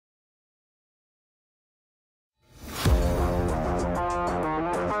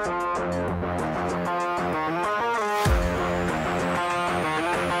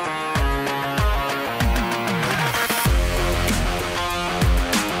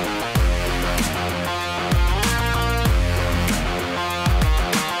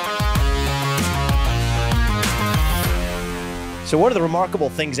So one of the remarkable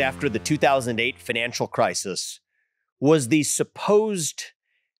things after the 2008 financial crisis was the supposed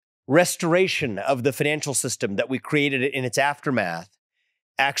restoration of the financial system that we created in its aftermath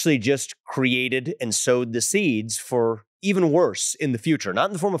actually just created and sowed the seeds for even worse in the future, not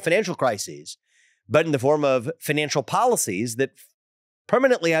in the form of financial crises, but in the form of financial policies that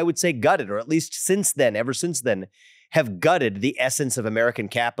permanently, I would say, gutted, or at least ever since then, have gutted the essence of American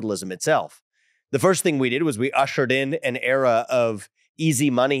capitalism itself. The first thing we did was we ushered in an era of easy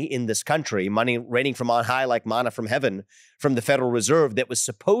money in this country, money raining from on high like manna from heaven from the Federal Reserve that was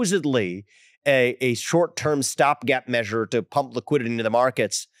supposedly a short-term stopgap measure to pump liquidity into the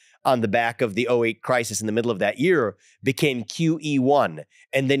markets on the back of the '08 crisis in the middle of that year, became QE1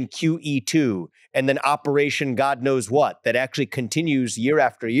 and then QE2 and then Operation God knows what that actually continues year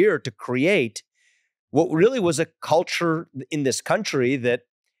after year to create what really was a culture in this country that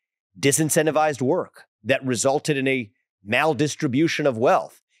disincentivized work, that resulted in a maldistribution of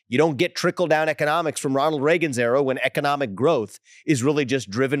wealth. You don't get trickle-down economics from Ronald Reagan's era when economic growth is really just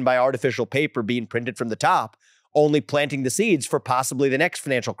driven by artificial paper being printed from the top, only planting the seeds for possibly the next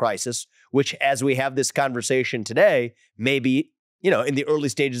financial crisis, which, as we have this conversation today, may be, in the early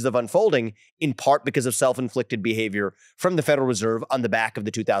stages of unfolding, in part because of self-inflicted behavior from the Federal Reserve on the back of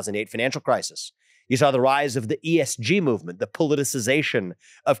the 2008 financial crisis. You saw the rise of the ESG movement, the politicization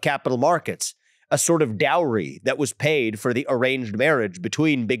of capital markets, a sort of dowry that was paid for the arranged marriage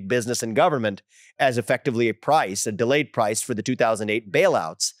between big business and government as effectively a delayed price for the 2008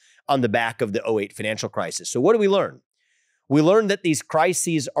 bailouts on the back of the '08 financial crisis. So what do we learn? We learned that these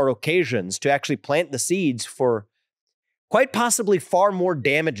crises are occasions to actually plant the seeds for quite possibly far more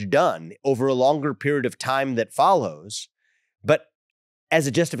damage done over a longer period of time that follows, but as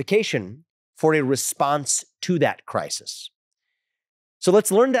a justification for a response to that crisis. So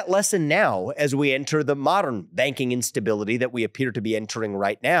let's learn that lesson now as we enter the modern banking instability that we appear to be entering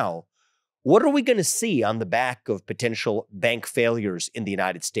right now. What are we going to see on the back of potential bank failures in the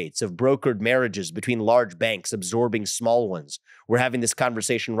United States, of brokered marriages between large banks absorbing small ones? We're having this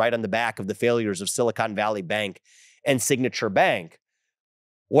conversation right on the back of the failures of Silicon Valley Bank and Signature Bank.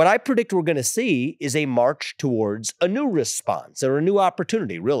 What I predict we're going to see is a march towards a new response, or a new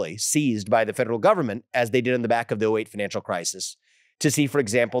opportunity, really, seized by the federal government, as they did in the back of the '08 financial crisis, to see, for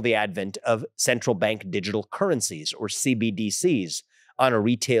example, the advent of central bank digital currencies, or CBDCs, on a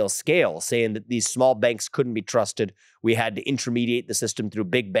retail scale, saying that these small banks couldn't be trusted. We had to intermediate the system through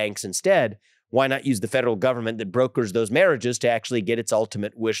big banks instead. Why not use the federal government that brokers those marriages to actually get its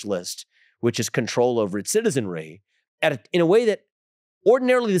ultimate wish list, which is control over its citizenry, in a way that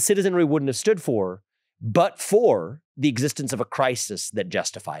ordinarily the citizenry wouldn't have stood for, but for the existence of a crisis that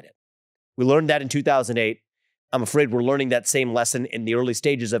justified it. We learned that in 2008. I'm afraid we're learning that same lesson in the early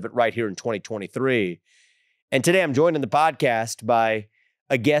stages of it right here in 2023. And today I'm joined on the podcast by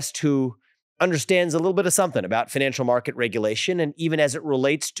a guest who understands a little bit of something about financial market regulation, and even as it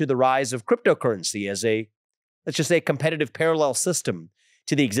relates to the rise of cryptocurrency as let's just say, competitive parallel system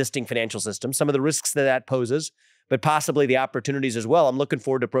to the existing financial system, some of the risks that poses, but possibly the opportunities as well. I'm looking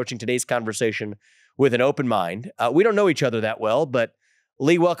forward to approaching today's conversation with an open mind. We don't know each other that well, but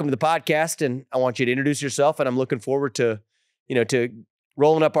Lee, welcome to the podcast, and I want you to introduce yourself, and I'm looking forward to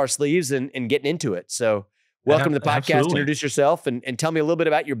rolling up our sleeves and getting into it. So welcome to the podcast. Absolutely. Introduce yourself and tell me a little bit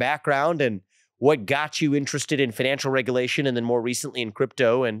about your background and what got you interested in financial regulation, and then more recently in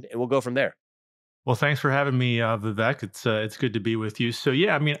crypto, and we'll go from there. Well, thanks for having me, Vivek. It's good to be with you. So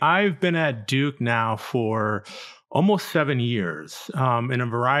yeah, I've been at Duke now for almost 7 years in a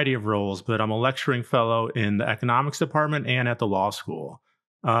variety of roles, but I'm a lecturing fellow in the economics department and at the law school.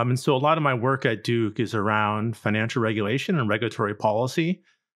 And so a lot of my work at Duke is around financial regulation and regulatory policy.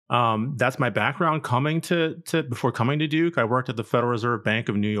 That's my background before coming to Duke. I worked at the Federal Reserve Bank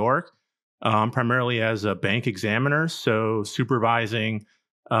of New York, primarily as a bank examiner, so supervising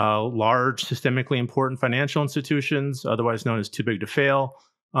large, systemically important financial institutions, otherwise known as too big to fail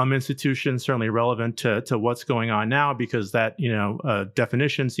institutions, certainly relevant to what's going on now, because that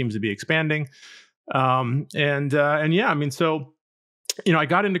definition seems to be expanding. So I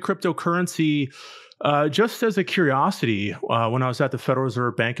got into cryptocurrency just as a curiosity when I was at the Federal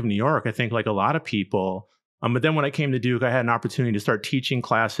Reserve Bank of New York. I think like a lot of people. But then when I came to Duke, I had an opportunity to start teaching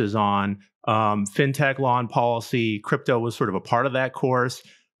classes on fintech law and policy. Crypto was sort of a part of that course,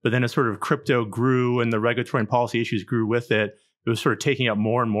 but then as sort of crypto grew and the regulatory and policy issues grew with it, it was sort of taking up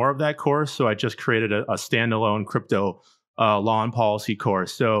more and more of that course. So I just created a standalone crypto law and policy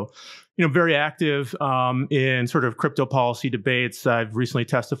course. So, very active in sort of crypto policy debates. I've recently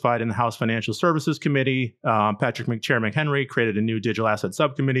testified in the House Financial Services Committee. Chair McHenry created a new digital asset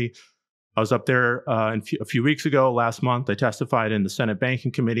subcommittee. I was up there a few weeks ago, last month. I testified in the Senate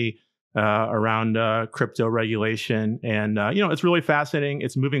Banking Committee around crypto regulation. And, it's really fascinating.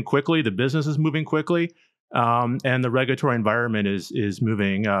 It's moving quickly. The business is moving quickly. And the regulatory environment is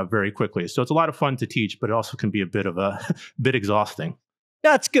moving very quickly. So it's a lot of fun to teach, but it also can be a bit of a bit exhausting.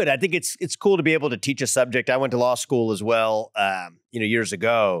 That's good. I think it's cool to be able to teach a subject. I went to law school as well, years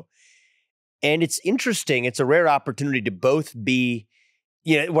ago. And it's interesting. It's a rare opportunity to both be,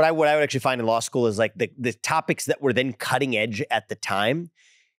 what I would actually find in law school is like the topics that were then cutting edge at the time.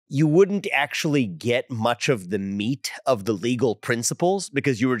 You wouldn't actually get much of the meat of the legal principles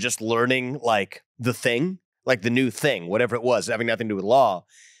because you were just learning like the thing, like the new thing, whatever it was, having nothing to do with law.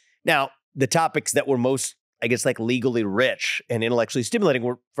 Now, the topics that were most, I guess, like legally rich and intellectually stimulating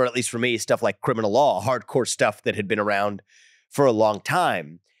were, for at least for me, stuff like criminal law, hardcore stuff that had been around for a long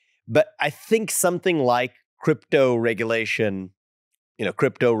time. But I think something like crypto regulation,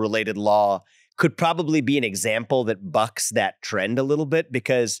 crypto-related law could probably be an example that bucks that trend a little bit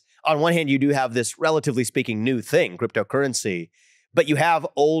because on one hand, you do have this relatively speaking new thing, cryptocurrency, but you have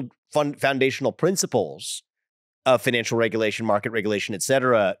old foundational principles of financial regulation, market regulation, et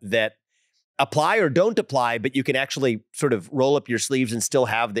cetera, that apply or don't apply, but you can actually sort of roll up your sleeves and still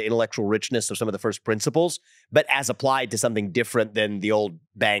have the intellectual richness of some of the first principles, but as applied to something different than the old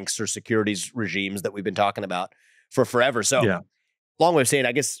banks or securities regimes that we've been talking about for forever. So Yeah. long way of saying,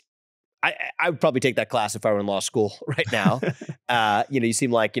 I guess I would probably take that class if I were in law school right now. You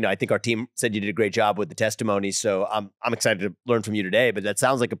seem like, I think our team said you did a great job with the testimony. So I'm excited to learn from you today, but that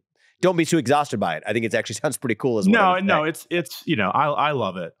sounds like don't be too exhausted by it. I think it actually sounds pretty cool as well. No, it's I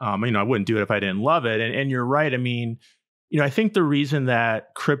love it. I wouldn't do it if I didn't love it. And you're right. I mean, I think the reason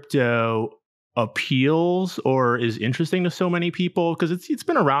that crypto appeals or is interesting to so many people because it's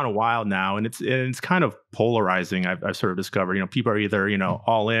been around a while now and it's kind of polarizing. I've sort of discovered, people are either,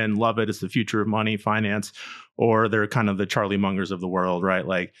 all in, love it, it's the future of money, finance, or they're kind of the Charlie Mungers of the world, right?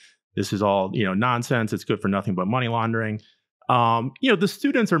 Like this is all, nonsense. It's good for nothing but money laundering. The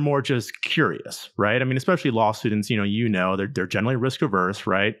students are more just curious, right? I mean, especially law students, they're generally risk averse,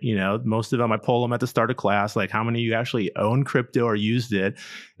 right? Most of them, I poll them at the start of class, like how many of you actually own crypto or used it?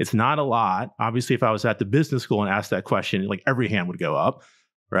 It's not a lot. Obviously, if I was at the business school and asked that question, like every hand would go up,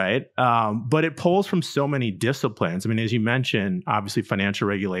 right? But it pulls from so many disciplines. I mean, as you mentioned, obviously financial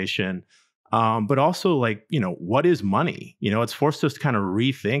regulation, but also like, what is money? It's forced us to kind of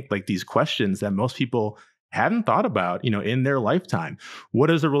rethink like these questions that most people hadn't thought about, in their lifetime. What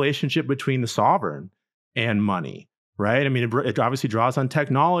is the relationship between the sovereign and money, right? I mean, it obviously draws on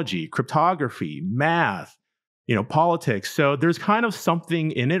technology, cryptography, math, politics. So there's kind of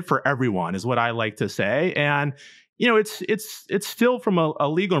something in it for everyone, is what I like to say. And it's still from a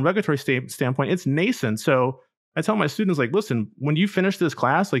legal and regulatory standpoint, it's nascent. So I tell my students, like, listen, when you finish this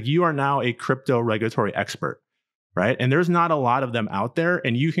class, like you are now a crypto regulatory expert. Right. And there's not a lot of them out there.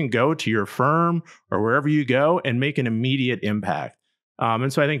 And you can go to your firm or wherever you go and make an immediate impact.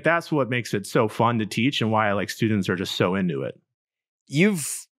 And so I think that's what makes it so fun to teach and why students are just so into it.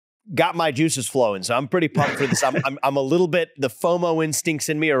 You've got my juices flowing. So I'm pretty pumped for this. I'm a little bit, the FOMO instincts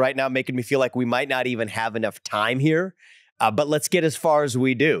in me are right now making me feel like we might not even have enough time here. But let's get as far as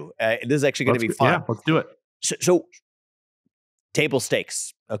we do. This is actually going to be fun. Yeah, let's do it. So table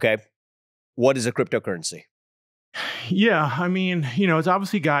stakes. Okay. What is a cryptocurrency? Yeah, I mean, it's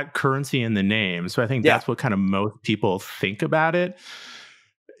obviously got currency in the name. So I think that's what kind of most people think about it.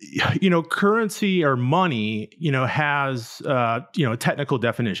 Currency or money, has, a technical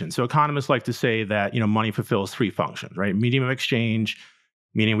definition. So economists like to say that, money fulfills three functions, right? Medium of exchange,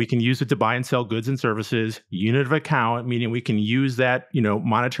 meaning we can use it to buy and sell goods and services. Unit of account, meaning we can use that,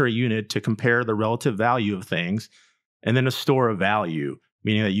 monetary unit to compare the relative value of things. And then a store of value,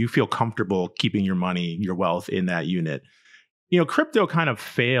 meaning that you feel comfortable keeping your money, your wealth in that unit. Crypto kind of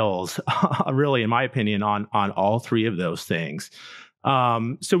fails, really, in my opinion, on all three of those things.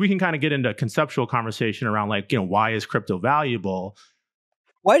 So we can kind of get into a conceptual conversation around like, why is crypto valuable?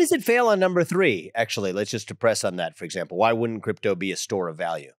 Why does it fail on number three? Actually, let's just press on that, for example. Why wouldn't crypto be a store of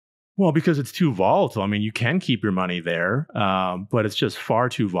value? Well, because it's too volatile. I mean, you can keep your money there, but it's just far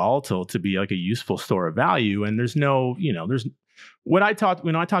too volatile to be like a useful store of value. And there's no, when I talk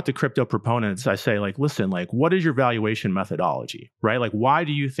to crypto proponents, I say like, listen, like, what is your valuation methodology, right? Like, why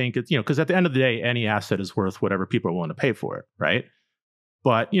do you think it's, because at the end of the day, any asset is worth whatever people are willing to pay for it, right?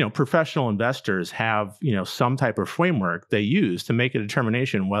 But, professional investors have, some type of framework they use to make a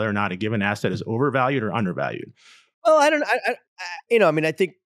determination whether or not a given asset is overvalued or undervalued. Well, I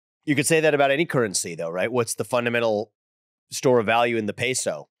think you could say that about any currency though, right? What's the fundamental store of value in the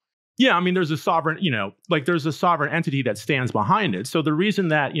peso? Yeah, I mean, there's a sovereign, there's a sovereign entity that stands behind it. So the reason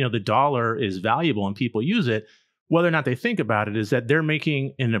that, the dollar is valuable and people use it, whether or not they think about it, is that they're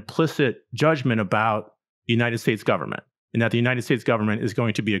making an implicit judgment about the United States government, and that the United States government is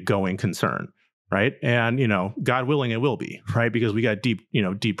going to be a going concern, right? And, God willing, it will be, right? Because we got deep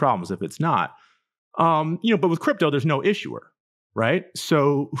problems if it's not. But with crypto, there's no issuer, right?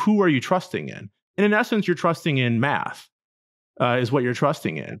 So who are you trusting in? And in essence, you're trusting in math. Is what you're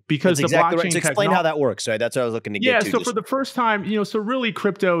trusting in, because that's the exactly blockchain right. So explain how that works. Right, that's what I was looking to get to. So for the first time, so really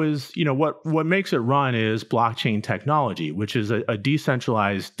crypto is, what makes it run is blockchain technology, which is a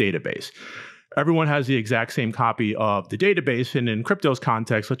decentralized database. Everyone has the exact same copy of the database, and in crypto's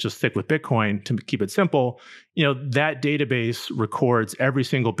context, let's just stick with Bitcoin to keep it simple. That database records every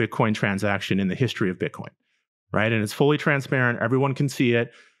single Bitcoin transaction in the history of Bitcoin, right? And it's fully transparent. Everyone can see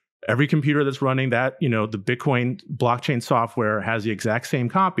it. Every computer that's running that, the Bitcoin blockchain software has the exact same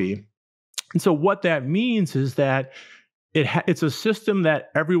copy. And so what that means is that it's a system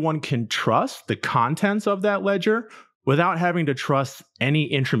that everyone can trust the contents of that ledger without having to trust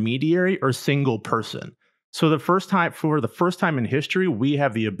any intermediary or single person. So for the first time in history, we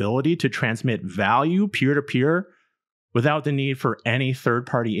have the ability to transmit value peer-to-peer without the need for any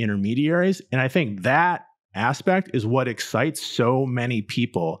third-party intermediaries. And I think that aspect is what excites so many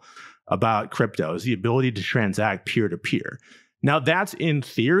people about crypto, is the ability to transact peer-to-peer. Now, that's in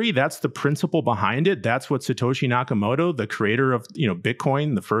theory, that's the principle behind it. That's what Satoshi Nakamoto, the creator of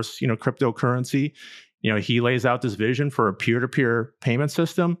Bitcoin, the first cryptocurrency, he lays out this vision for a peer-to-peer payment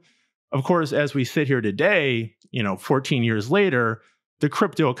system. Of course, as we sit here today, 14 years later, the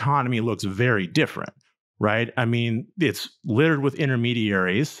crypto economy looks very different. Right? I mean, it's littered with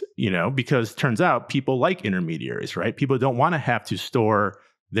intermediaries, because it turns out people like intermediaries, right? People don't want to have to store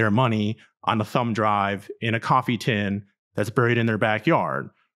their money on a thumb drive in a coffee tin that's buried in their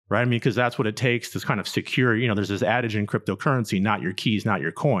backyard, right? I mean, because that's what it takes to kind of secure, there's this adage in cryptocurrency, not your keys, not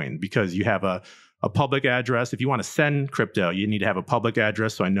your coin, because you have a public address. If you want to send crypto, you need to have a public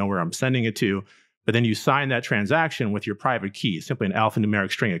address so I know where I'm sending it to. But then you sign that transaction with your private key, simply an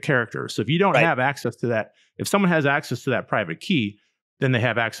alphanumeric string of characters. So if you don't have access to that, if someone has access to that private key, then they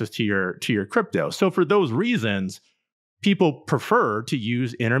have access to your crypto. So for those reasons, people prefer to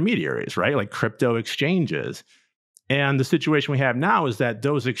use intermediaries, right? Like crypto exchanges. And the situation we have now is that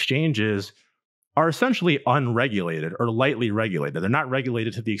those exchanges are essentially unregulated or lightly regulated. They're not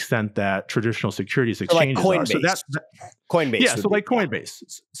regulated to the extent that traditional securities exchanges like Coinbase. are. So Coinbase. Yeah, so like Coinbase.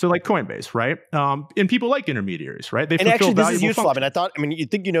 So like Coinbase, right? And people like intermediaries, right? They and actually, this is useful. Functions. I mean, you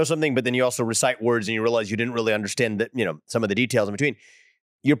think you know something, but then you also recite words and you realize you didn't really understand that, some of the details in between.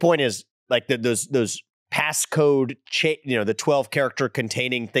 Your point is like those passcode, the 12-character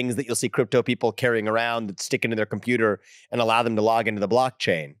containing things that you'll see crypto people carrying around that stick into their computer and allow them to log into the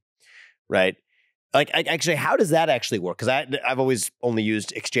blockchain, right? Like, actually, how does that actually work? Because I've always only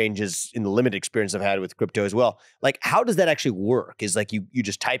used exchanges in the limited experience I've had with crypto as well. Like, how does that actually work? Is like you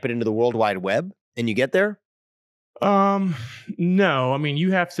just type it into the World Wide Web and you get there? No, I mean,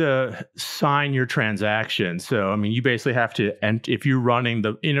 you have to sign your transaction. So, I mean, you basically have to, and if you're running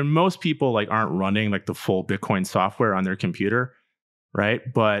most people aren't running like the full Bitcoin software on their computer, right?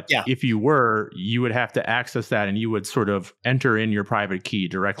 But if you were, you would have to access that and you would sort of enter in your private key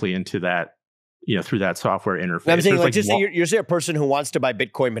directly into that, through that software interface. And I'm saying, just say you're a person who wants to buy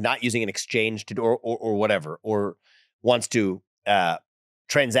Bitcoin, but not using an exchange or whatever, or wants to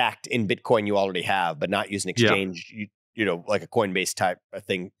transact in Bitcoin you already have, but not use an exchange, like a Coinbase type of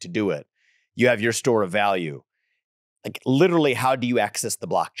thing to do it. You have your store of value. Like, literally, how do you access the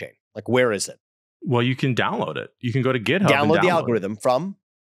blockchain? Like, where is it? Well, you can download it. You can go to GitHub. Download the algorithm from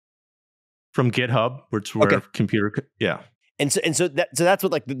GitHub, which where computer. Yeah. And so that's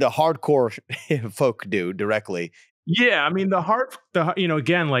what like the hardcore folk do directly. Yeah, I mean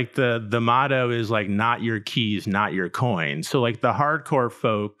again, like the motto is like not your keys, not your coin. So like the hardcore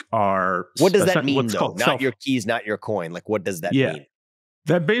folk are. What does that mean though? Not your keys, not your coin. Like, what does that mean?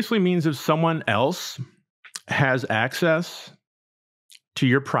 That basically means if someone else has access to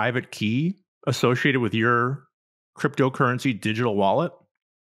your private key associated with your cryptocurrency digital wallet,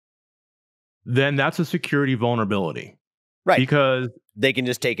 then that's a security vulnerability. Right. Because they can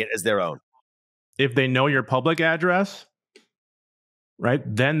just take it as their own. If they know your public address, right,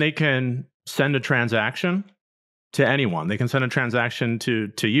 then they can send a transaction to anyone. They can send a transaction to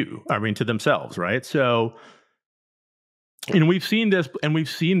you, to themselves, right? So, and we've seen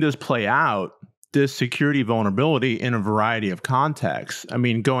this play out, this security vulnerability in a variety of contexts. I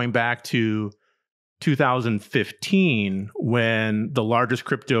mean, going back to 2015, when the largest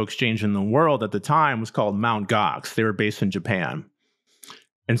crypto exchange in the world at the time was called Mt. Gox. They were based in Japan.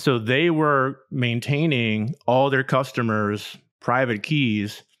 And so they were maintaining all their customers' private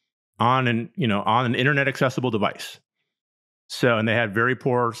keys on an internet accessible device. So, and they had very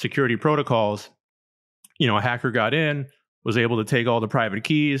poor security protocols. A hacker got in, was able to take all the private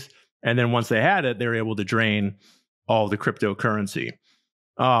keys, and then once they had it, they were able to drain all the cryptocurrency.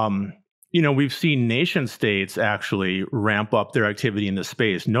 We've seen nation states actually ramp up their activity in this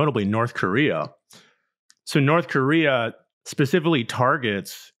space, notably North Korea. So North Korea specifically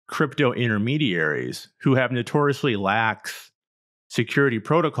targets crypto intermediaries who have notoriously lax security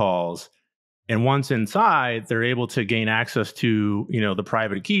protocols. And once inside, they're able to gain access to, the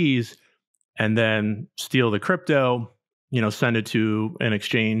private keys and then steal the crypto, send it to an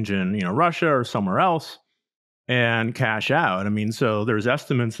exchange in, Russia or somewhere else and cash out. I mean, so there's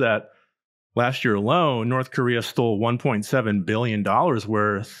estimates that last year alone, North Korea stole $1.7 billion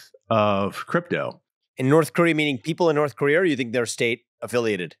worth of crypto. In North Korea, meaning people in North Korea, or you think they're state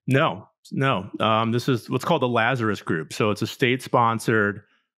affiliated? No. This is what's called the Lazarus Group. So it's a state-sponsored.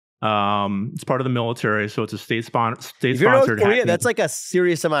 It's part of the military, so it's a state-sponsored. If you're North Korea, that's like a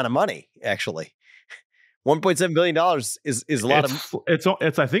serious amount of money, actually. $1.7 billion is a lot of. It's.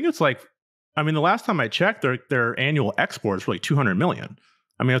 I think it's like. I mean, the last time I checked, their annual exports were like 200 million.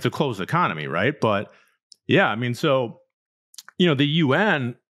 I mean, it's a closed economy, right? But yeah, I mean, so the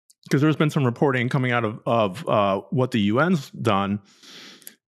UN, because there's been some reporting coming out of what the UN's done.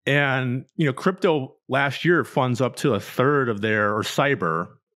 And, crypto last year funds up to a third of their, or cyber,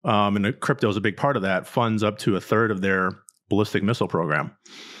 and the crypto is a big part of that, funds up to a third of their ballistic missile program.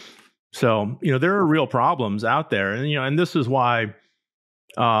 So, there are real problems out there. And, and this is why,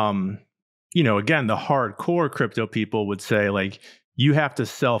 again, the hardcore crypto people would say, like, you have to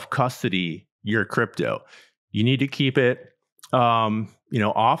self-custody your crypto. You need to keep it,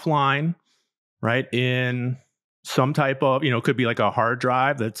 offline, right? In some type of, it could be like a hard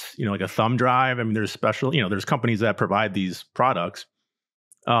drive that's, like a thumb drive. I mean, there's special, there's companies that provide these products.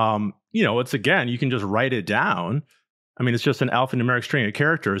 It's, again, you can just write it down. I mean, it's just an alphanumeric string of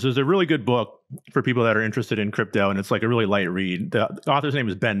characters. There's a really good book for people that are interested in crypto, and it's like a really light read. The author's name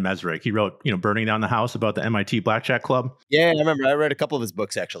is Ben Mesrick. He wrote, Burning Down the House, about the MIT Blackjack Club. Yeah, I remember. I read a couple of his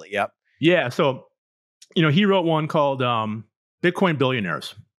books, actually. Yep. Yeah. So, he wrote one called Bitcoin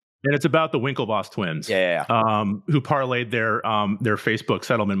Billionaires. And it's about the Winklevoss twins, who parlayed their Facebook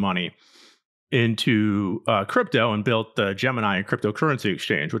settlement money into crypto and built the Gemini cryptocurrency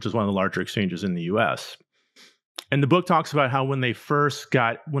exchange, which is one of the larger exchanges in the U.S. And the book talks about how when they first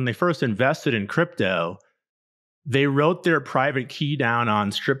invested in crypto, they wrote their private key down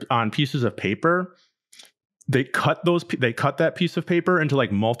on pieces of paper. They cut that piece of paper into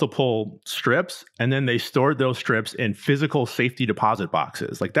like multiple strips, and then they stored those strips in physical safety deposit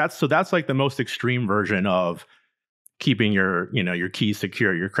boxes. That's like the most extreme version of keeping your keys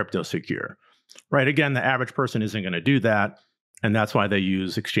secure, your crypto secure. Right? Again, the average person isn't going to do that, and that's why they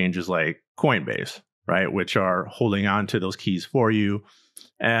use exchanges like Coinbase, right, which are holding on to those keys for you.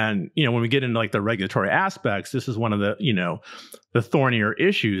 And, when we get into like the regulatory aspects, this is one of the, the thornier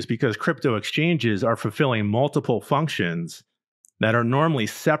issues, because crypto exchanges are fulfilling multiple functions that are normally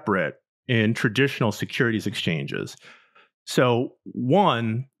separate in traditional securities exchanges. So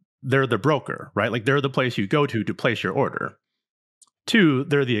one, they're the broker, right? Like they're the place you go to place your order. Two,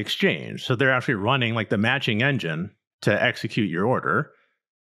 they're the exchange. So they're actually running like the matching engine to execute your order.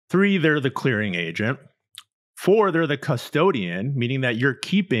 Three, they're the clearing agent. Four, they're the custodian, meaning that you're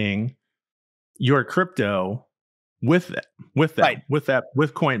keeping your crypto with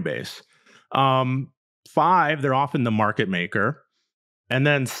Coinbase. Five, they're often the market maker. And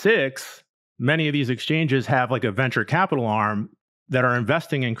then six, many of these exchanges have like a venture capital arm that are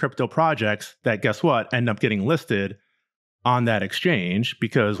investing in crypto projects that, guess what, end up getting listed on that exchange,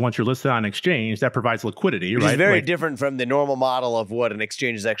 because once you're listed on an exchange, that provides liquidity, Which right? is very different from the normal model of what an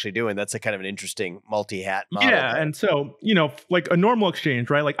exchange is actually doing. That's a kind of an interesting multi-hat model. Yeah, and so, like a normal exchange,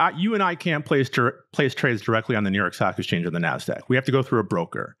 right? Like you and I can't place trades directly on the New York Stock Exchange or the NASDAQ. We have to go through a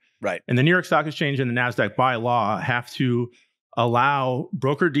broker. Right. And the New York Stock Exchange and the NASDAQ by law have to allow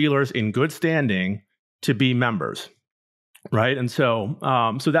broker-dealers in good standing to be members, right? And so,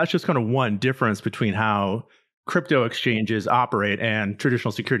 so that's just kind of one difference between how crypto exchanges operate and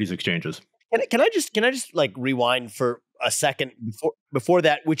traditional securities exchanges. Can I just like rewind for a second before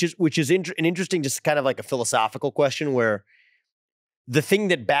that, which is an interesting, just kind of like a philosophical question, where the thing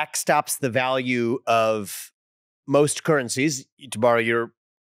that backstops the value of most currencies, to borrow your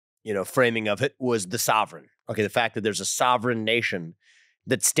framing of it, was the sovereign. Okay, the fact that there's a sovereign nation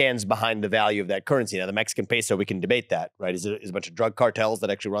that stands behind the value of that currency. Now, the Mexican peso, we can debate that, right? Is it a bunch of drug cartels that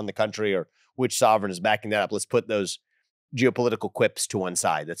actually run the country, or which sovereign is backing that up? Let's put those geopolitical quips to one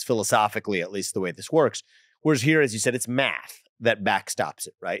side. That's philosophically, at least, the way this works. Whereas here, as you said, it's math that backstops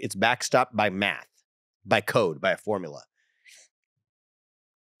it, right? It's backstopped by math, by code, by a formula.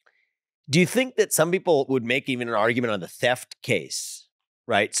 Do you think that some people would make even an argument on the theft case,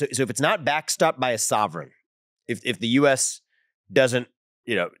 right? So if it's not backstopped by a sovereign, if the U.S. doesn't,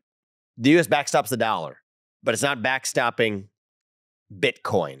 the U.S. backstops the dollar, but it's not backstopping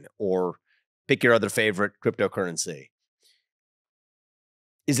Bitcoin or pick your other favorite cryptocurrency,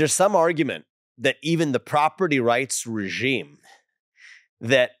 is there some argument that even the property rights regime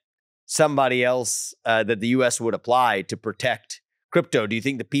that somebody else, that the U.S. would apply to protect crypto, do you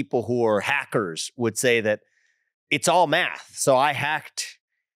think the people who are hackers would say that it's all math? So I hacked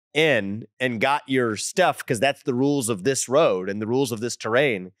in and got your stuff because that's the rules of this road and the rules of this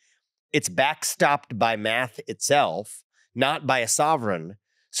terrain. It's backstopped by math itself, not by a sovereign.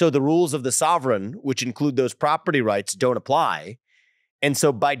 So the rules of the sovereign, which include those property rights, don't apply. And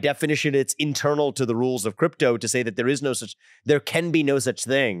so by definition, it's internal to the rules of crypto to say that there can be no such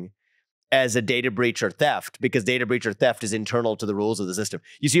thing as a data breach or theft, because data breach or theft is internal to the rules of the system.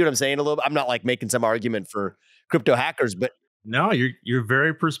 You see what I'm saying a little bit? I'm not like making some argument for crypto hackers, but no, you're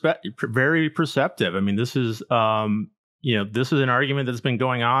very perceptive. I mean, this is this is an argument that's been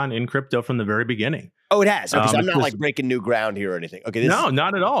going on in crypto from the very beginning. Oh, it has. Okay, so I'm not like breaking new ground here or anything. Okay, no,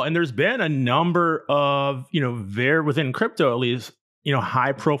 not at all. And there's been a number of within crypto at least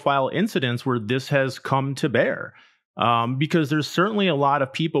high profile incidents where this has come to bear. Because there's certainly a lot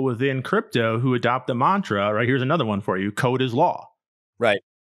of people within crypto who adopt the mantra, right? Here's another one for you: code is law. Right.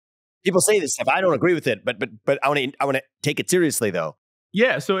 People say this stuff. I don't agree with it, but I want to take it seriously, though.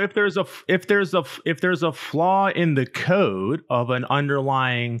 Yeah. So if there's a flaw in the code of an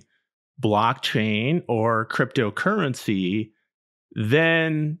underlying blockchain or cryptocurrency,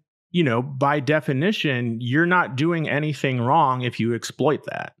 then by definition, you're not doing anything wrong if you exploit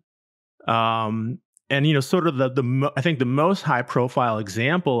that. And sort of I think the most high profile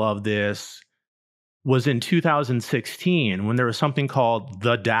example of this was in 2016 when there was something called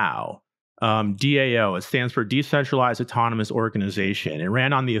the DAO, DAO. It stands for Decentralized Autonomous Organization. It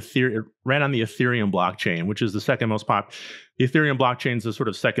ran on the Ethereum blockchain, which is the second most popular. The Ethereum blockchain is the sort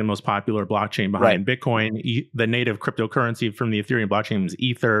of second most popular blockchain behind Bitcoin. The native cryptocurrency from the Ethereum blockchain is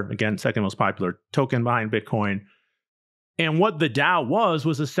Ether, again, second most popular token behind Bitcoin. And what the DAO was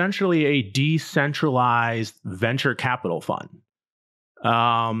essentially a decentralized venture capital fund,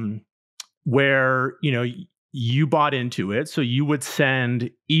 where you bought into it. So you would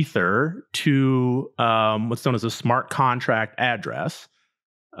send Ether to what's known as a smart contract address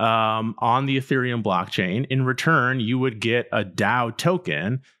on the Ethereum blockchain. In return, you would get a DAO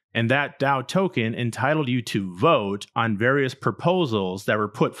token, and that DAO token entitled you to vote on various proposals that were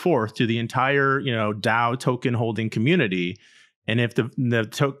put forth to the entire, DAO token holding community. And if the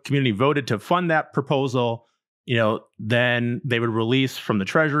community voted to fund that proposal, then they would release from the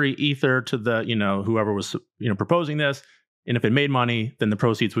treasury Ether to the, whoever was, proposing this. And if it made money, then the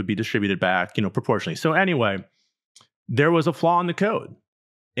proceeds would be distributed back, proportionally. So anyway, there was a flaw in the code,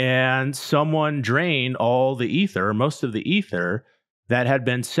 and someone drained all the Ether, most of the Ether that had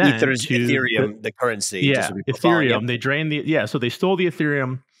been sent Ether is to Ethereum, the currency. Yeah, Ethereum. They drained so they stole the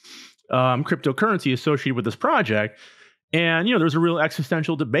Ethereum cryptocurrency associated with this project. And, there was a real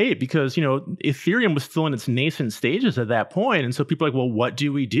existential debate because, Ethereum was still in its nascent stages at that point. And so people are like, well, what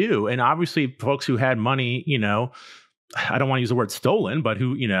do we do? And obviously folks who had money, I don't want to use the word stolen, but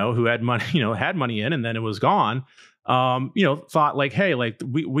who had money, had money in and then it was gone, thought like, hey, like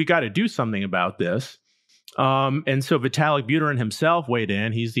we got to do something about this. And so Vitalik Buterin himself weighed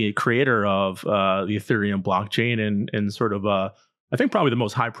in. He's the creator of the Ethereum blockchain and sort of I think probably the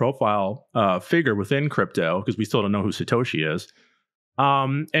most high profile figure within crypto, because we still don't know who Satoshi is.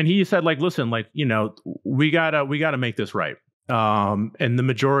 And he said, like, listen, like, we gotta make this right. And the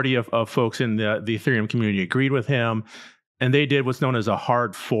majority of folks in the Ethereum community agreed with him, and they did what's known as a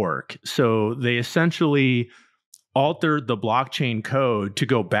hard fork. So they essentially altered the blockchain code to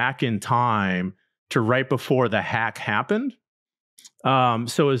go back in time to right before the hack happened.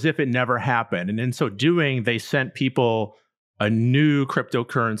 So as if it never happened. And in so doing, they sent people a new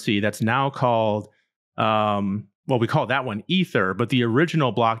cryptocurrency that's now called, we call that one Ether, but the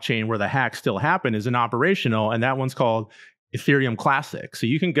original blockchain where the hack still happened is inoperational, and that one's called Ethereum Classic. So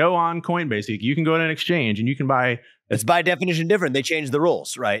you can go on Coinbase, you can go to an exchange, and you can buy. It's by definition different. They changed the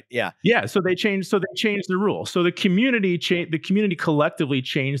rules, right? Yeah. Yeah. So they changed the rules. So the community collectively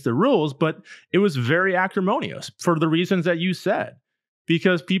changed the rules, but it was very acrimonious for the reasons that you said,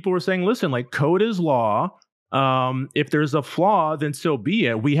 because people were saying, listen, like, code is law. If there's a flaw, then so be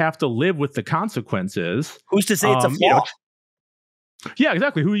it. We have to live with the consequences. Who's to say it's a flaw? Yeah,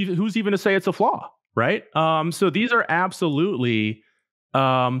 exactly. Who's even to say it's a flaw, right? So these are absolutely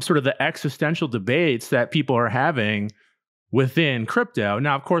sort of the existential debates that people are having within crypto.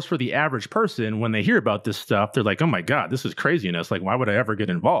 Now, of course, for the average person, when they hear about this stuff, they're like, "Oh my god, this is craziness! Like, why would I ever get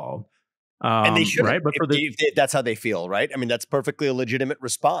involved?" And they shouldn't, Right? But for the if that's how they feel, right? I mean, that's perfectly a legitimate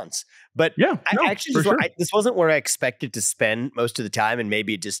response. But yeah, I no, actually for just, sure. this wasn't where I expected to spend most of the time, and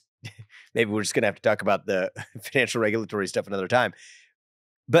maybe just maybe we're just going to have to talk about the financial regulatory stuff another time.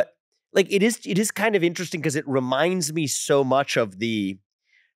 But like, it is kind of interesting because it reminds me so much of the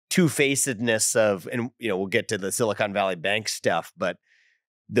two-facedness of, and we'll get to the Silicon Valley Bank stuff, but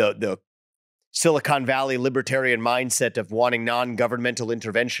the Silicon Valley libertarian mindset of wanting non-governmental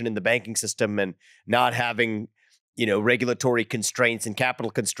intervention in the banking system and not having, regulatory constraints and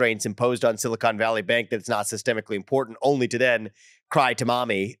capital constraints imposed on Silicon Valley Bank that it's not systemically important, only to then cry to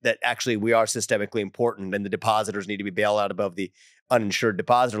mommy that actually we are systemically important and the depositors need to be bailed out above the uninsured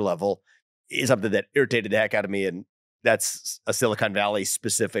depositor level, is something that irritated the heck out of me. And that's a Silicon Valley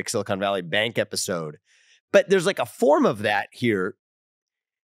specific Silicon Valley Bank episode. But there's like a form of that here.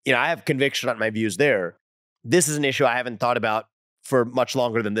 I have conviction on my views there. This is an issue I haven't thought about for much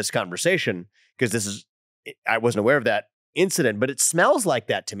longer than this conversation, because I wasn't aware of that incident, but it smells like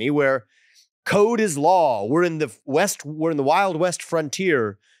that to me, where code is law. We're in the Wild West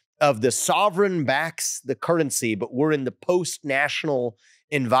frontier of the sovereign backs the currency, but we're in the post-national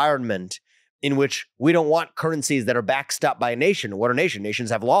environment in which we don't want currencies that are backstopped by a nation. What are nations? Nations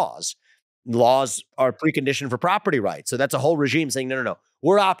have laws. Laws are a precondition for property rights. So that's a whole regime saying, no.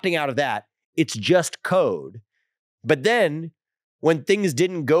 We're opting out of that. It's just code. But then when things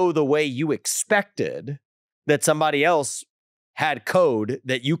didn't go the way you expected, that somebody else had code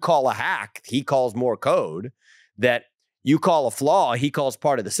that you call a hack, he calls more code, that you call a flaw, he calls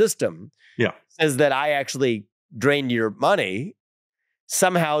part of the system, says that I actually drained your money.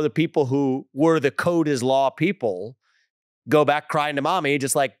 Somehow the people who were the code is law people go back crying to mommy,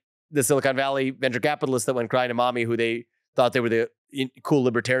 just like the Silicon Valley venture capitalists that went crying to mommy, who they thought they were the cool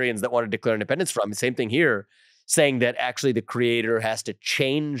libertarians that wanted to declare independence from. Same thing here, saying that actually the creator has to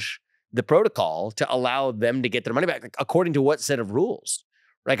change the protocol to allow them to get their money back, like, according to what set of rules,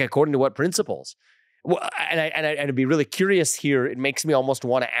 like according to what principles. Well, and I'd be really curious here. It makes me almost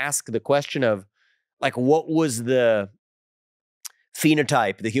want to ask the question of, like, what was the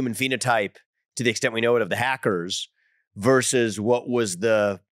phenotype, the human phenotype, to the extent we know it, of the hackers, versus what was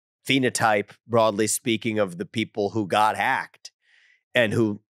the phenotype, broadly speaking, of the people who got hacked and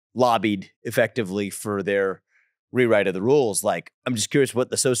who lobbied effectively for their rewrite of the rules. Like, I'm just curious what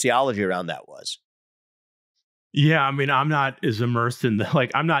the sociology around that was. Yeah, I mean, I'm not as immersed in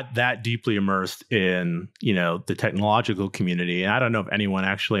I'm not that deeply immersed in, the technological community. And I don't know if anyone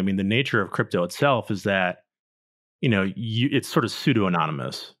actually, I mean, the nature of crypto itself is that, it's sort of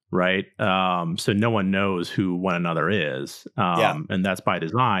pseudo-anonymous, right? So no one knows who one another is. And that's by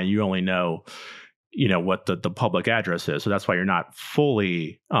design. You only know, what the public address is. So that's why you're not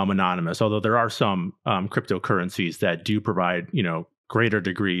fully anonymous, although there are some cryptocurrencies that do provide, greater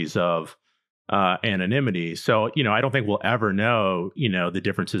degrees of anonymity. So, I don't think we'll ever know, the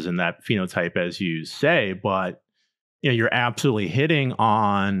differences in that phenotype, as you say, but, you're absolutely hitting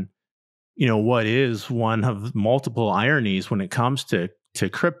on, what is one of multiple ironies when it comes to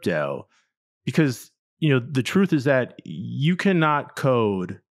crypto, because, the truth is that you cannot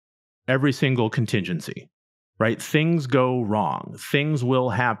code every single contingency, right? Things go wrong. Things will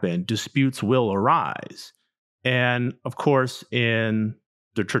happen. Disputes will arise. And of course, in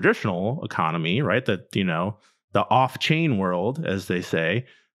the traditional economy, right, that, the off-chain world, as they say,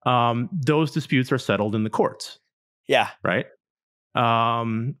 those disputes are settled in the courts. Yeah. Right.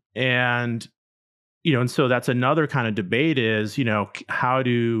 And, and so that's another kind of debate is,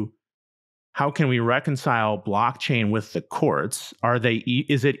 how can we reconcile blockchain with the courts?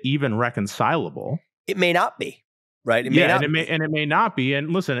 Is it even reconcilable? It may not be, right? It may not be.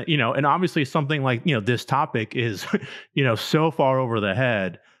 And listen, and obviously something like, this topic is, so far over the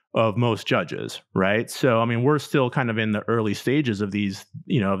head of most judges, right? So, I mean, we're still kind of in the early stages of these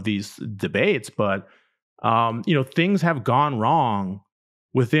debates, but, things have gone wrong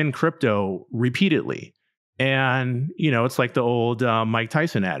within crypto repeatedly. And, it's like the old Mike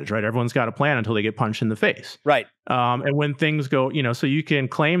Tyson adage, right? Everyone's got a plan until they get punched in the face. Right. And when things go, so you can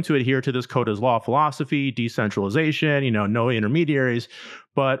claim to adhere to this code as law philosophy, decentralization, no intermediaries.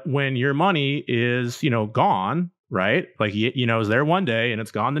 But when your money is, gone, right? Like, it's there one day and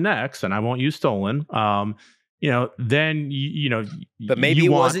it's gone the next, and I won't use stolen. Then, but maybe it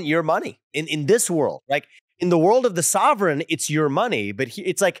wasn't your money in this world. Like, in the world of the sovereign, it's your money. But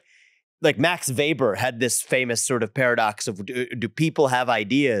it's like, like Max Weber had this famous sort of paradox of do people have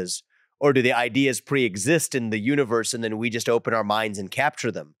ideas, or do the ideas pre-exist in the universe and then we just open our minds and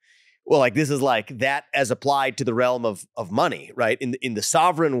capture them? Well, like this is like that as applied to the realm of money, right? In the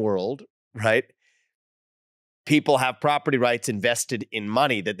sovereign world, right? People have property rights invested in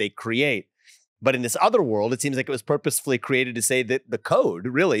money that they create. But in this other world, it seems like it was purposefully created to say that the code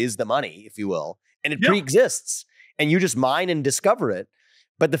really is the money, if you will, and it pre-exists, and you just mine and discover it.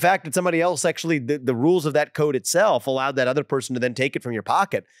 But the fact that somebody else actually, the rules of that code itself allowed that other person to then take it from your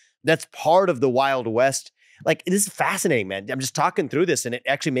pocket, that's part of the Wild West. Like, this is fascinating, man. I'm just talking through this, and it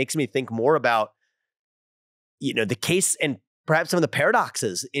actually makes me think more about, you know, the case and perhaps some of the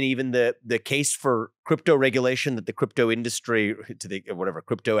paradoxes in even the case for crypto regulation that the crypto industry, to the whatever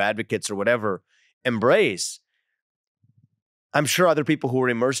crypto advocates or whatever, embrace. I'm sure other people who are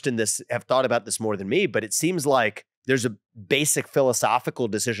immersed in this have thought about this more than me, but it seems like there's a basic philosophical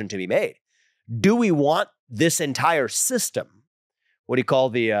decision to be made. Do we want this entire system? What do you call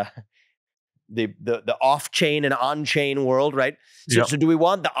the off-chain and on-chain world, right? So do we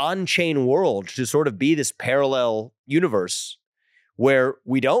want the on-chain world to sort of be this parallel universe where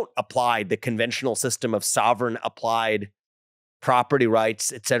we don't apply the conventional system of sovereign applied property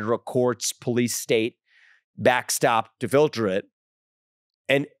rights, et cetera, courts, police state, backstop to filter it?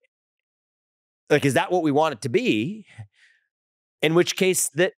 And like, is that what we want it to be? In which case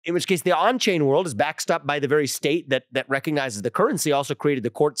the on-chain world is backstopped by the very state that recognizes the currency, also created the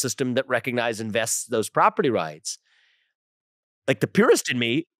court system that recognizes and vests those property rights. Like the purist in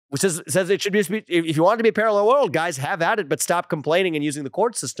me, which says it should be, if you want it to be a parallel world, guys, have at it, but stop complaining and using the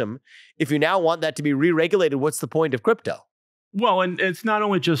court system. If you now want that to be re-regulated, what's the point of crypto? Well, and it's not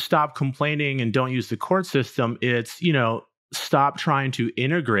only just stop complaining and don't use the court system, it's, you know, stop trying to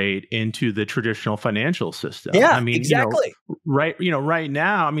integrate into the traditional financial system. Yeah, I mean, exactly. Right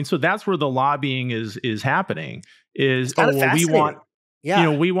now, I mean, so that's where the lobbying is happening. Is we want,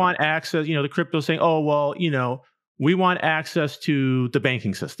 we want access. You know, the crypto saying, oh, well, you know, we want access to the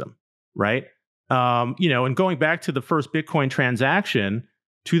banking system, right? You know, and going back to the first Bitcoin transaction,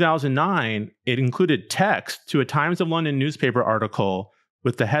 2009, it included text to a Times of London newspaper article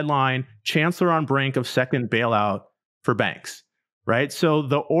with the headline, "Chancellor on brink of second bailout for banks," right? So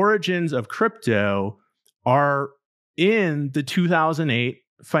the origins of crypto are in the 2008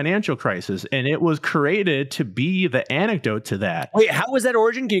 financial crisis, and it was created to be the antidote to that. Wait, how was that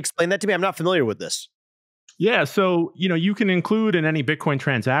origin? Can you explain that to me? I'm not familiar with this. Yeah, so, you know, you can include in any Bitcoin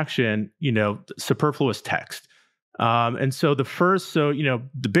transaction, you know, superfluous text. And so the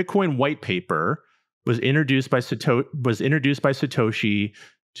Bitcoin white paper was introduced by Satoshi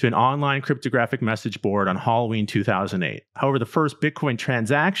to an online cryptographic message board on Halloween 2008. However, the first Bitcoin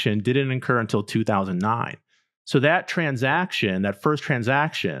transaction didn't occur until 2009. So that first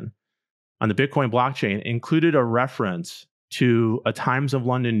transaction on the Bitcoin blockchain included a reference to a Times of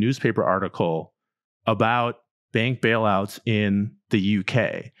London newspaper article about bank bailouts in the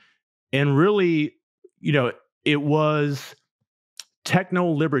UK. And really, you know, it was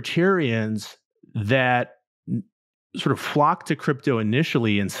techno-libertarians that sort of flocked to crypto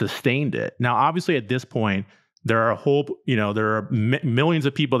initially and sustained it. Now, obviously, at this point, there are millions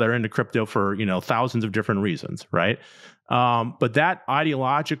of people that are into crypto for, you know, thousands of different reasons, right? But that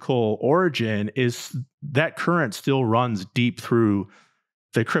ideological origin is that current still runs deep through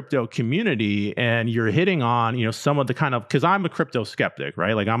the crypto community, and you're hitting on, you know, some of the kind of, because I'm a crypto skeptic,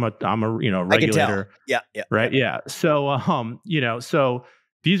 right? Like I'm a regulator, yeah, right, yeah. So so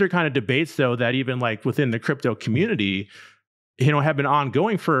these are kind of debates, though, that even like within the crypto community, you know, have been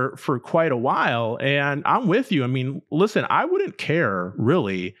ongoing for quite a while. And I'm with you. I mean, listen, I wouldn't care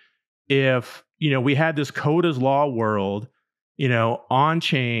really if, you know, we had this code as law world, you know, on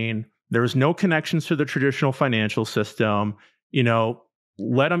chain. There was no connections to the traditional financial system. You know,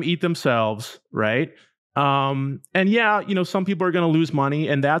 let them eat themselves, right? And yeah, you know, some people are going to lose money,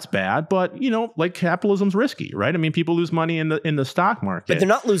 and that's bad. But, you know, like capitalism's risky, right? I mean, people lose money in the stock market, but they're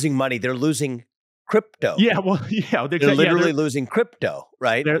not losing money; they're losing crypto. Yeah, well, yeah, they're literally losing crypto,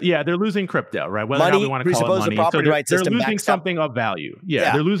 right? They're losing crypto, right? Whether money, or not we want to call it money, property rights they're system losing something of value.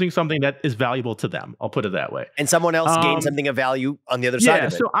 Yeah, they're losing something that is valuable to them. I'll put it that way. And someone else gains something of value on the other side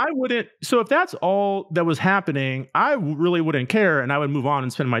of it. So I wouldn't. So if that's all that was happening, I really wouldn't care, and I would move on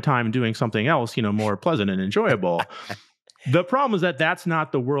and spend my time doing something else, you know, more pleasant and enjoyable. The problem is that that's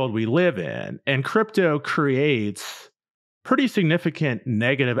not the world we live in, and crypto creates pretty significant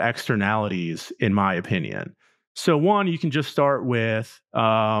negative externalities, in my opinion. So one, you can just start with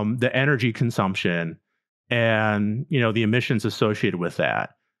the energy consumption and, you know, the emissions associated with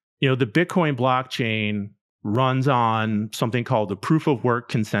that. You know, the Bitcoin blockchain runs on something called the proof of work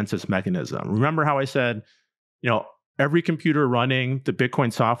consensus mechanism. Remember how I said, every computer running the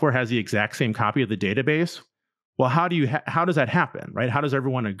Bitcoin software has the exact same copy of the database? Well, how does that happen, right? How does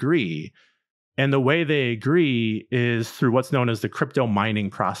everyone agree? And the way they agree is through what's known as the crypto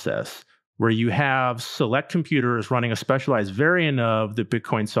mining process, where you have select computers running a specialized variant of the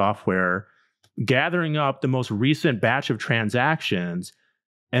Bitcoin software, gathering up the most recent batch of transactions,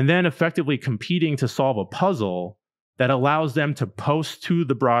 and then effectively competing to solve a puzzle that allows them to post to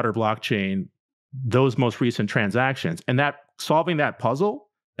the broader blockchain those most recent transactions. And that solving that puzzle,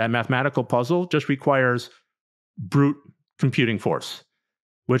 that mathematical puzzle, just requires brute computing force,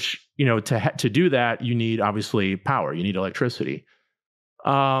 which, to do that, you need obviously power, you need electricity.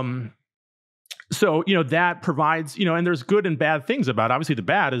 So, that provides, and there's good and bad things about it. Obviously, the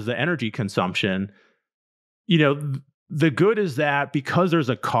bad is the energy consumption. The good is that because there's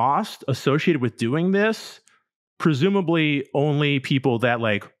a cost associated with doing this, presumably only people that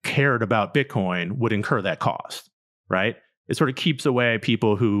cared about Bitcoin would incur that cost, right? It sort of keeps away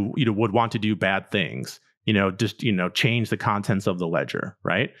people who, would want to do bad things, change the contents of the ledger,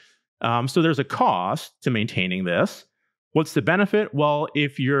 right? So there's a cost to maintaining this. What's the benefit? Well,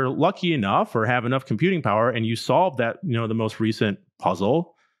 if you're lucky enough or have enough computing power and you solve that, the most recent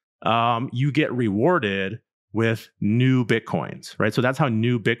puzzle, you get rewarded with new Bitcoins, right? So that's how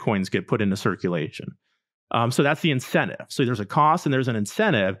new Bitcoins get put into circulation. So that's the incentive. So there's a cost and there's an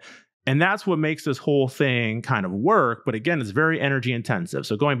incentive. And that's what makes this whole thing kind of work. But again, it's very energy intensive.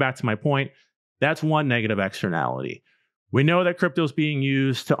 So going back to my point, that's one negative externality. We know that crypto is being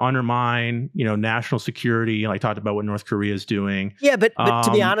used to undermine, national security. I talked about what North Korea is doing. Yeah, but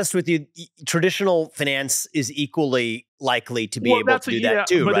to be honest with you, traditional finance is equally likely to be able to do that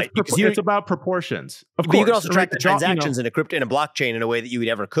too, right? Because it's about proportions. Of course, you can also track the transactions in a blockchain in a way that you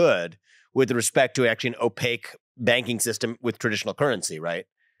never could with respect to actually an opaque banking system with traditional currency, right?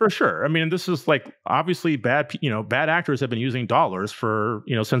 For sure. I mean, this is obviously bad actors have been using dollars for,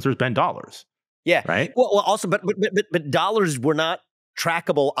 since there's been dollars. Yeah. Right. Well, also, but dollars were not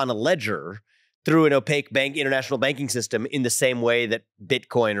trackable on a ledger through an opaque international banking system in the same way that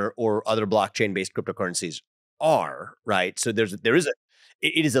Bitcoin or other blockchain-based cryptocurrencies are, right? So it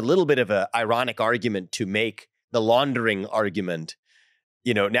is a little bit of an ironic argument to make the laundering argument,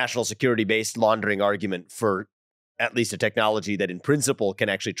 national security-based laundering argument for at least a technology that in principle can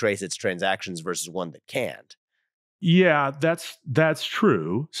actually trace its transactions versus one that can't. Yeah, that's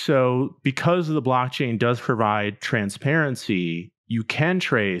true. So because the blockchain does provide transparency, you can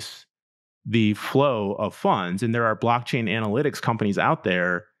trace the flow of funds. And there are blockchain analytics companies out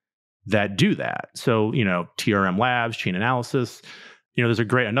there that do that. So, TRM Labs, Chain Analysis. There's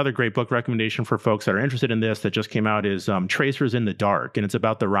another great book recommendation for folks that are interested in this that just came out is Tracers in the Dark. And it's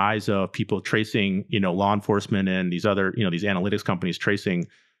about the rise of people tracing, law enforcement and these other, these analytics companies tracing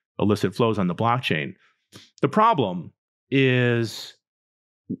illicit flows on the blockchain. The problem is,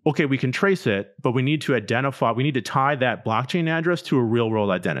 okay, we can trace it, but we need to tie that blockchain address to a real world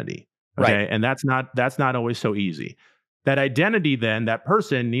identity. Okay. Right. And that's not always so easy. That identity, then, that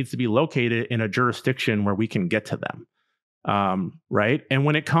person needs to be located in a jurisdiction where we can get to them. Right. And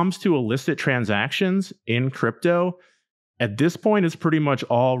when it comes to illicit transactions in crypto, at this point, it's pretty much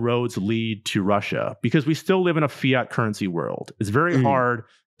all roads lead to Russia because we still live in a fiat currency world. It's very hard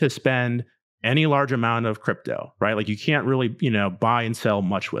to spend any large amount of crypto, right? You can't really, buy and sell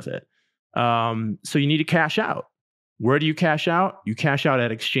much with it. So you need to cash out. Where do you cash out? You cash out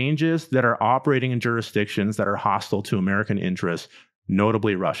at exchanges that are operating in jurisdictions that are hostile to American interests,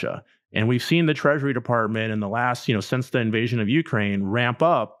 notably Russia. And we've seen the Treasury Department in the last, since the invasion of Ukraine, ramp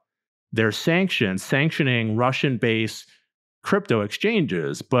up their sanctioning Russian-based crypto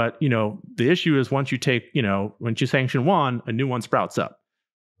exchanges. But, the issue is once you sanction one, a new one sprouts up.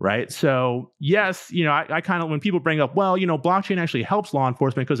 Right. So, yes, I kind of, when people bring up, well, blockchain actually helps law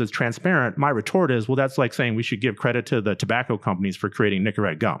enforcement because it's transparent. My retort is, well, that's like saying we should give credit to the tobacco companies for creating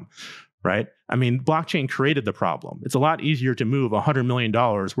Nicorette gum. Right. I mean, blockchain created the problem. It's a lot easier to move $100 million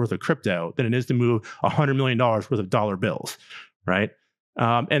worth of crypto than it is to move $100 million worth of dollar bills. Right.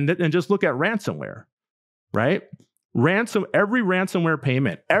 And just look at ransomware. Right. Every ransomware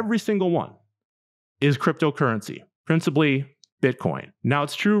payment, every single one is cryptocurrency, principally Bitcoin. Now,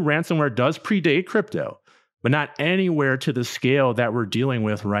 it's true, ransomware does predate crypto, but not anywhere to the scale that we're dealing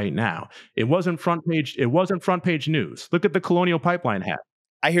with right now. It wasn't front page news. Look at the Colonial Pipeline hack.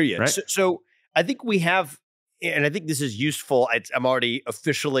 I hear you. Right? So I think we have, and I think this is useful. I'm already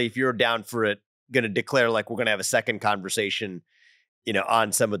officially, if you're down for it, going to declare we're going to have a second conversation,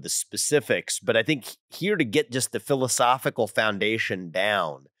 on some of the specifics. But I think here to get just the philosophical foundation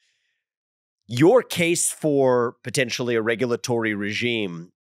down, Your case for potentially a regulatory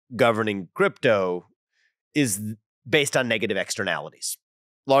regime governing crypto is based on negative externalities,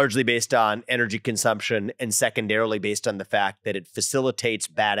 largely based on energy consumption and secondarily based on the fact that it facilitates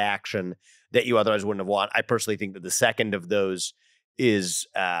bad action that you otherwise wouldn't have wanted. I personally think that the second of those is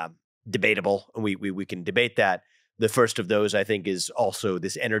debatable, and we can debate that. The first of those, I think, is also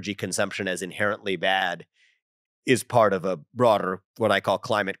this energy consumption as inherently bad is part of a broader, what I call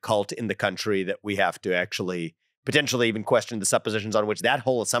climate cult in the country that we have to actually potentially even question the suppositions on which that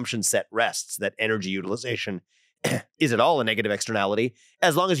whole assumption set rests, that energy utilization is at all a negative externality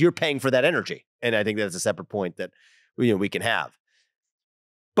as long as you're paying for that energy. And I think that's a separate point that we can have.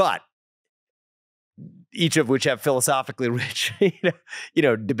 But each of which have philosophically rich,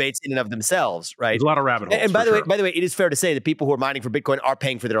 debates in and of themselves, right? There's a lot of rabbit holes. And by the way, it is fair to say that people who are mining for Bitcoin are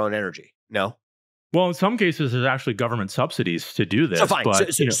paying for their own energy. No? Well, in some cases, there's actually government subsidies to do this. So fine.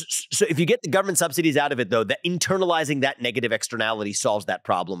 But, so if you get the government subsidies out of it, though, that internalizing that negative externality solves that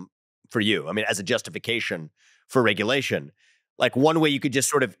problem for you. I mean, as a justification for regulation. Like one way you could just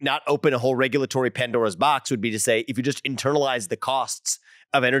sort of not open a whole regulatory Pandora's box would be to say, if you just internalize the costs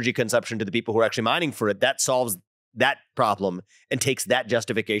of energy consumption to the people who are actually mining for it, that solves that problem and takes that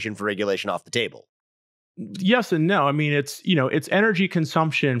justification for regulation off the table. Yes and no. I mean, it's energy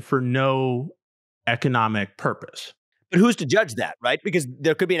consumption for no economic purpose. But who's to judge that, right? Because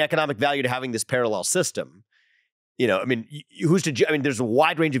there could be an economic value to having this parallel system. I mean, there's a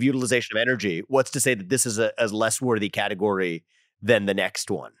wide range of utilization of energy. What's to say that this is a less worthy category than the next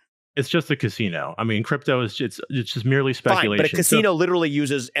one? It's just a casino. I mean, crypto is it's just merely speculation. Fine, but a casino literally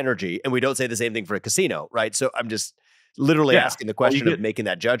uses energy, and we don't say the same thing for a casino, right? So I'm just literally asking the question of making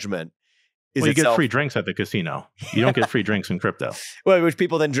that judgment. You get free drinks at the casino. You don't get free drinks in crypto. Well, which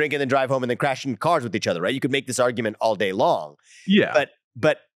people then drink and then drive home and then crash in cars with each other, right? You could make this argument all day long. Yeah.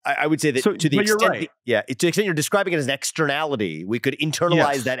 But I would say that to the extent, you're right. To the extent you're describing it as an externality, we could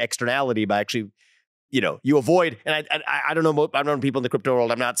internalize that externality by actually, you avoid. And I don't know. I don't know people in the crypto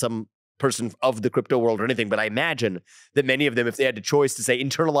world. I'm not some person of the crypto world or anything, but I imagine that many of them, if they had the choice to say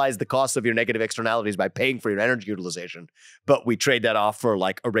internalize the costs of your negative externalities by paying for your energy utilization, but we trade that off for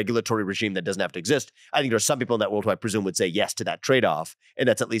like a regulatory regime that doesn't have to exist. I think there are some people in that world who I presume would say yes to that trade-off, and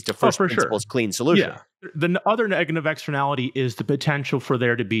that's at least a first principles clean solution. Yeah. The other negative externality is the potential for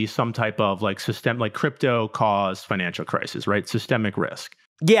there to be some type of like crypto caused financial crisis, right? Systemic risk.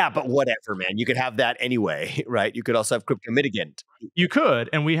 Yeah, but whatever, man. You could have that anyway, right? You could also have crypto mitigant. You could,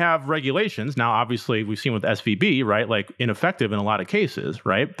 and we have regulations. Now, obviously, we've seen with SVB, right? Like ineffective in a lot of cases,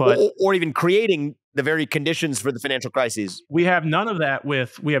 right? But or even creating the very conditions for the financial crises. We have none of that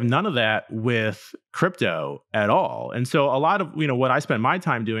with crypto at all. And so a lot of, what I spend my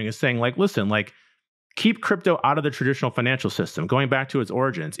time doing is saying like, listen, like keep crypto out of the traditional financial system, going back to its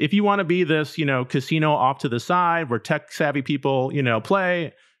origins. If you want to be this, casino off to the side where tech savvy people,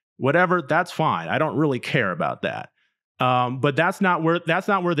 play, whatever, that's fine. I don't really care about that. But that's not where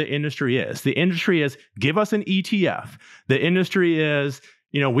the industry is. The industry is give us an ETF. The industry is,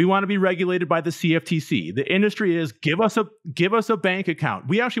 we want to be regulated by the CFTC. The industry is give us a bank account.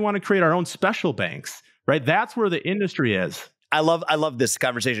 We actually want to create our own special banks, right? That's where the industry is. I love this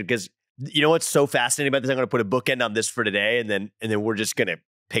conversation because you know what's so fascinating about this? I'm going to put a bookend on this for today, and then we're just going to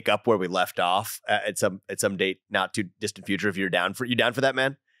pick up where we left off at some date not too distant future. If you're down for that,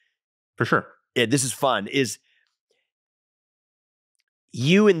 man, for sure. Yeah, this is fun. Is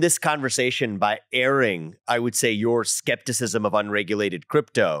you in this conversation by airing, I would say, your skepticism of unregulated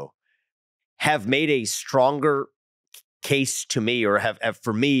crypto, have made a stronger case to me, or have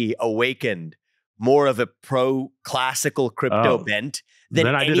for me awakened more of a pro-classical crypto bent. Then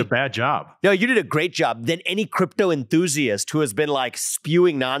I did a bad job. No, you did a great job. Than any crypto enthusiast who has been like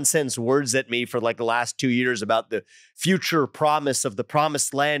spewing nonsense words at me for like the last 2 years about the future promise of the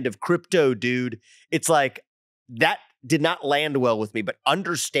promised land of crypto, dude. It's like that did not land well with me, but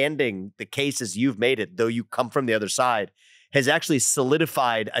understanding the cases you've made it, though you come from the other side, has actually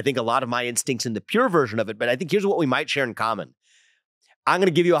solidified, I think, a lot of my instincts in the pure version of it. But I think here's what we might share in common. I'm going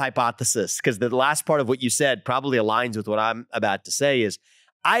to give you a hypothesis because the last part of what you said probably aligns with what I'm about to say is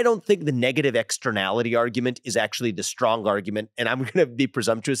I don't think the negative externality argument is actually the strong argument. And I'm going to be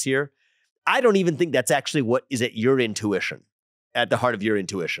presumptuous here. I don't even think that's actually what is at your intuition, at the heart of your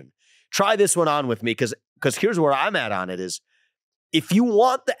intuition. Try this one on with me because here's where I'm at on it is if you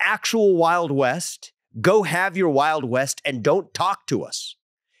want the actual Wild West, go have your Wild West and don't talk to us.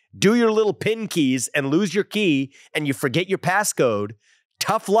 Do your little pin keys and lose your key and you forget your passcode.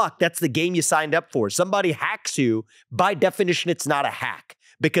 Tough luck. That's the game you signed up for. Somebody hacks you. By definition, it's not a hack.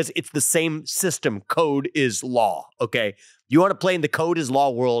 because it's the same system. Code is law, okay? You want to play in the code is law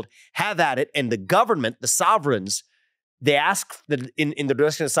world, have at it. And the government, the sovereigns, they ask that in the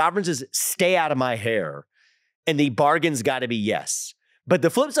direction of sovereigns is stay out of my hair. And the bargain's got to be yes. But the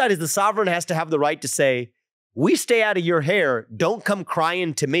flip side is the sovereign has to have the right to say, we stay out of your hair. Don't come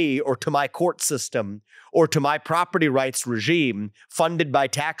crying to me or to my court system or to my property rights regime funded by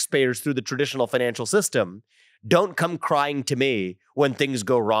taxpayers through the traditional financial system. Don't come crying to me when things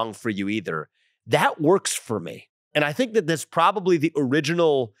go wrong for you either. That works for me. And I think that that's probably the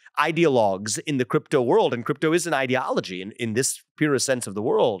original ideologues in the crypto world, and crypto is an ideology in this purest sense of the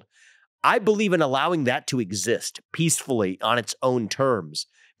world. I believe in allowing that to exist peacefully on its own terms.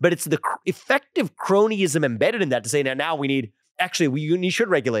 But it's the effective cronyism embedded in that to say, now we need, actually, you should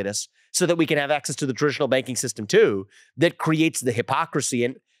regulate us so that we can have access to the traditional banking system too, that creates the hypocrisy.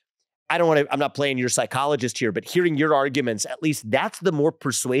 And I'm not playing your psychologist here, but hearing your arguments, at least that's the more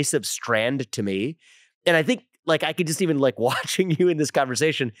persuasive strand to me. And I think, like, I could just even like watching you in this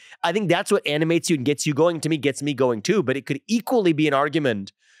conversation, I think that's what animates you and gets you going. To me, gets me going too. But it could equally be an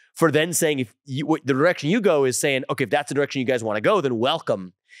argument for then saying, if the direction you go is saying, okay, if that's the direction you guys want to go, then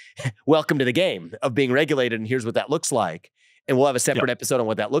welcome to the game of being regulated. And here's what that looks like. And we'll have a separate episode on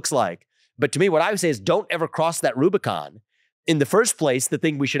what that looks like. But to me, what I would say is don't ever cross that Rubicon. In the first place, the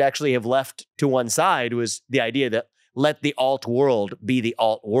thing we should actually have left to one side was the idea that let the alt world be the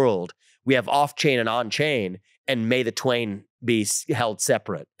alt world. We have off-chain and on-chain, and may the twain be held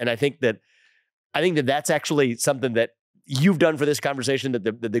separate. And I think that that's actually something that you've done for this conversation that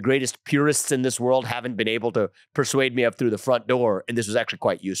the greatest purists in this world haven't been able to persuade me of through the front door. And this was actually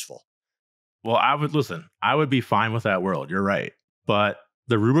quite useful. Well, I would be fine with that world. You're right. But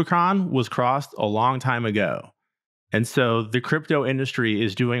the Rubicon was crossed a long time ago. And so the crypto industry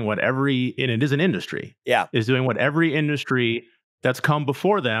is doing what and it is an industry, is doing what every industry that's come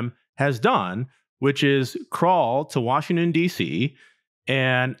before them has done, which is crawl to Washington, D.C.,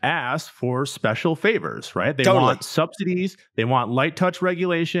 and ask for special favors, right? They want subsidies, they want light touch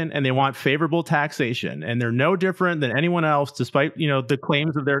regulation, and they want favorable taxation. And they're no different than anyone else, despite, the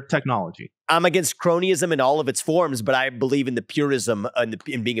claims of their technology. I'm against cronyism in all of its forms, but I believe in the purism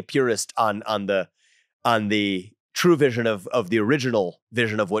in being a purist on the true vision of the original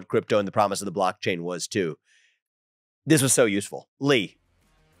vision of what crypto and the promise of the blockchain was too. This was so useful. Lee,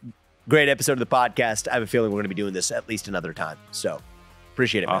 great episode of the podcast. I have a feeling we're going to be doing this at least another time. So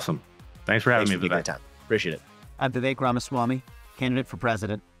appreciate it, man. Awesome. Thanks for having me, Vivek. Time. Appreciate it. I'm Vivek Ramaswamy, candidate for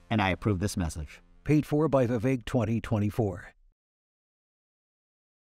president, and I approve this message. Paid for by Vivek 2024.